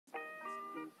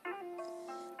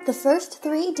The first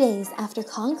 3 days after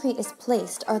concrete is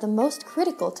placed are the most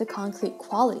critical to concrete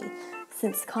quality,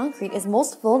 since concrete is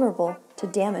most vulnerable to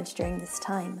damage during this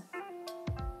time.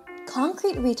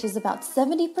 Concrete reaches about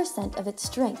 70% of its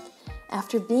strength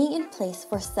after being in place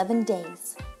for 7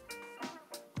 days.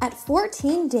 At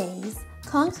 14 days,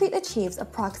 concrete achieves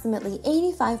approximately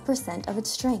 85% of its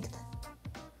strength.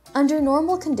 Under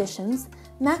normal conditions,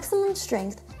 maximum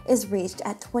strength is reached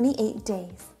at 28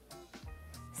 days.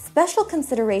 Special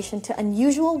consideration to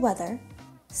unusual weather,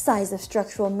 size of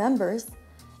structural members,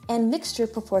 and mixture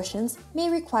proportions may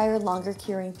require longer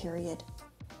curing period.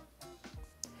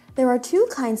 There are 2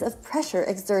 kinds of pressure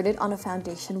exerted on a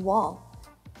foundation wall: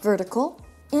 vertical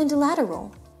and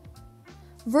lateral.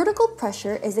 Vertical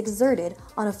pressure is exerted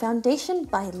on a foundation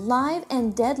by live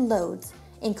and dead loads,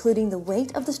 including the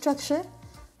weight of the structure,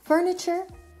 furniture,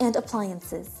 and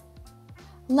appliances.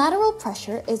 Lateral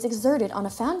pressure is exerted on a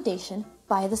foundation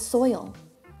by the soil.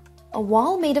 A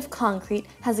wall made of concrete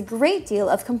has a great deal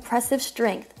of compressive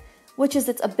strength, which is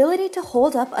its ability to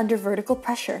hold up under vertical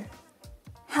pressure.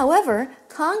 However,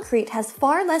 concrete has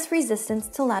far less resistance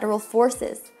to lateral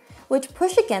forces, which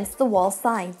push against the wall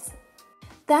sides.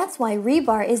 That's why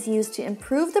rebar is used to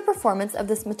improve the performance of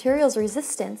this material's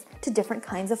resistance to different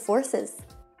kinds of forces.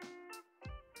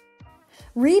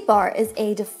 Rebar is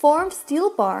a deformed steel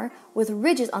bar with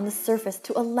ridges on the surface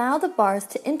to allow the bars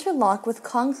to interlock with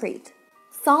concrete.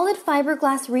 Solid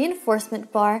fiberglass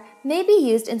reinforcement bar may be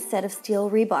used instead of steel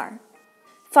rebar.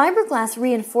 Fiberglass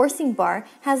reinforcing bar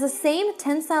has the same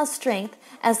tensile strength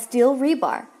as steel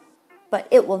rebar, but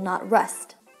it will not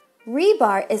rust.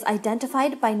 Rebar is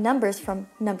identified by numbers from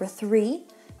number 3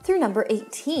 through number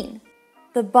 18.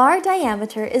 The bar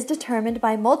diameter is determined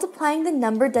by multiplying the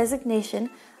number designation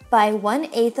by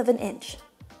 1/8 of an inch.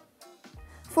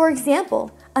 For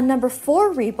example, a number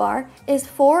 4 rebar is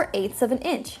 4/8 of an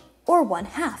inch, or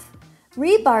 1/2.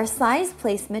 Rebar size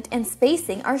placement and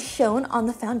spacing are shown on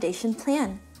the foundation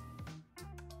plan.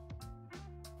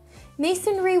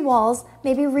 Masonry walls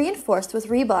may be reinforced with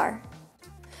rebar.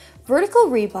 Vertical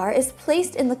rebar is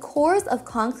placed in the cores of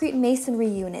concrete masonry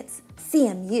units,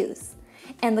 CMUs,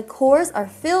 and the cores are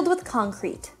filled with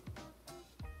concrete.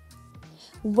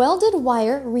 Welded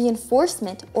wire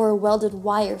reinforcement or welded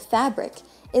wire fabric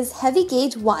is heavy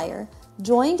gauge wire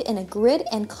joined in a grid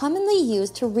and commonly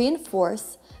used to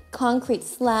reinforce concrete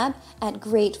slab at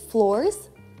grate floors,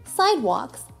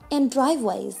 sidewalks, and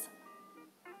driveways.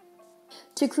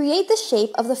 To create the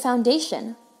shape of the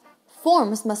foundation,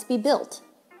 forms must be built.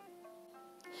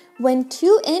 When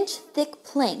 2-inch thick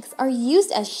planks are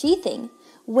used as sheathing,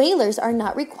 wailers are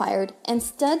not required and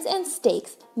studs and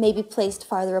stakes may be placed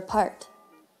farther apart.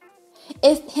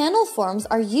 If panel forms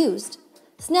are used,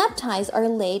 snap ties are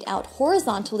laid out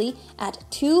horizontally at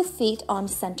 2 feet on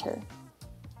center.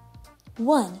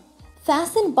 1.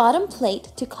 Fasten bottom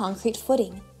plate to concrete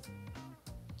footing.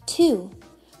 2.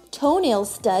 Toenail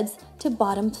studs to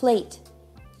bottom plate.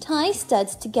 Tie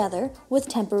studs together with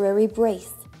temporary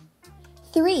brace.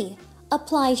 3.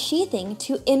 Apply sheathing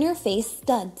to inner face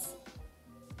studs.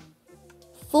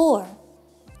 4.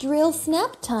 Drill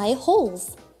snap tie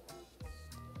holes.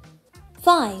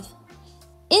 5.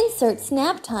 Insert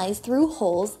snap ties through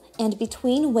holes and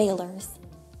between wailers.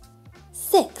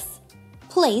 6.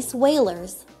 Place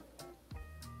wailers.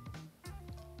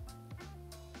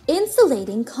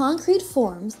 Insulating concrete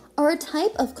forms are a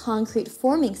type of concrete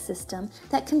forming system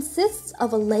that consists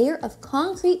of a layer of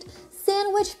concrete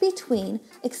sandwiched between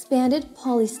expanded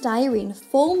polystyrene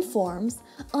foam forms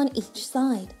on each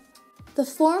side. The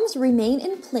forms remain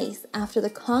in place after the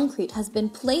concrete has been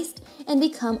placed and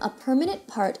become a permanent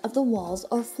part of the walls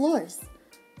or floors.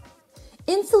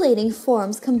 Insulating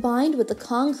forms combined with the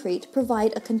concrete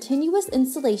provide a continuous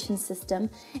insulation system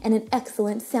and an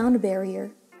excellent sound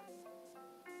barrier.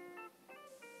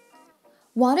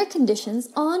 Water conditions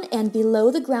on and below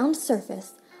the ground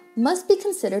surface must be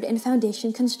considered in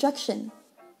foundation construction.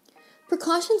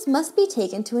 Precautions must be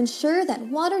taken to ensure that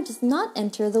water does not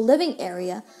enter the living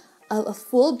area of a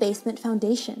full basement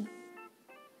foundation.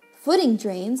 Footing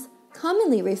drains,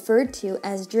 commonly referred to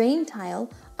as drain tile,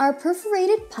 are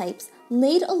perforated pipes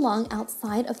laid along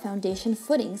outside of foundation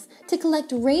footings to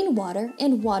collect rainwater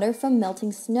and water from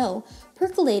melting snow,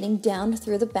 percolating down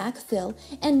through the backfill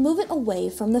and move it away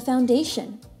from the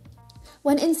foundation.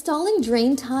 When installing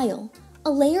drain tile,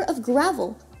 a layer of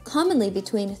gravel, commonly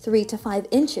between 3 to 5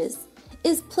 inches,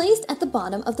 is placed at the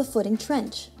bottom of the footing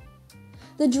trench.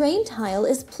 The drain tile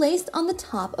is placed on the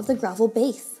top of the gravel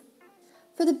base.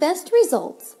 For the best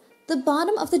results, the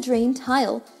bottom of the drain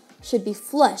tile should be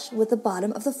flush with the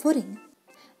bottom of the footing.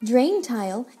 Drain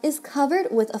tile is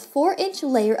covered with a 4-inch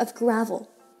layer of gravel.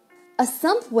 A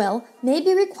sump well may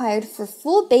be required for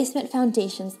full basement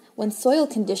foundations when soil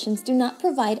conditions do not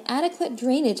provide adequate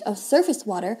drainage of surface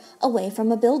water away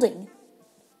from a building.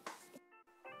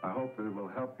 I hope that it will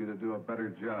help you to do a better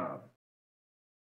job.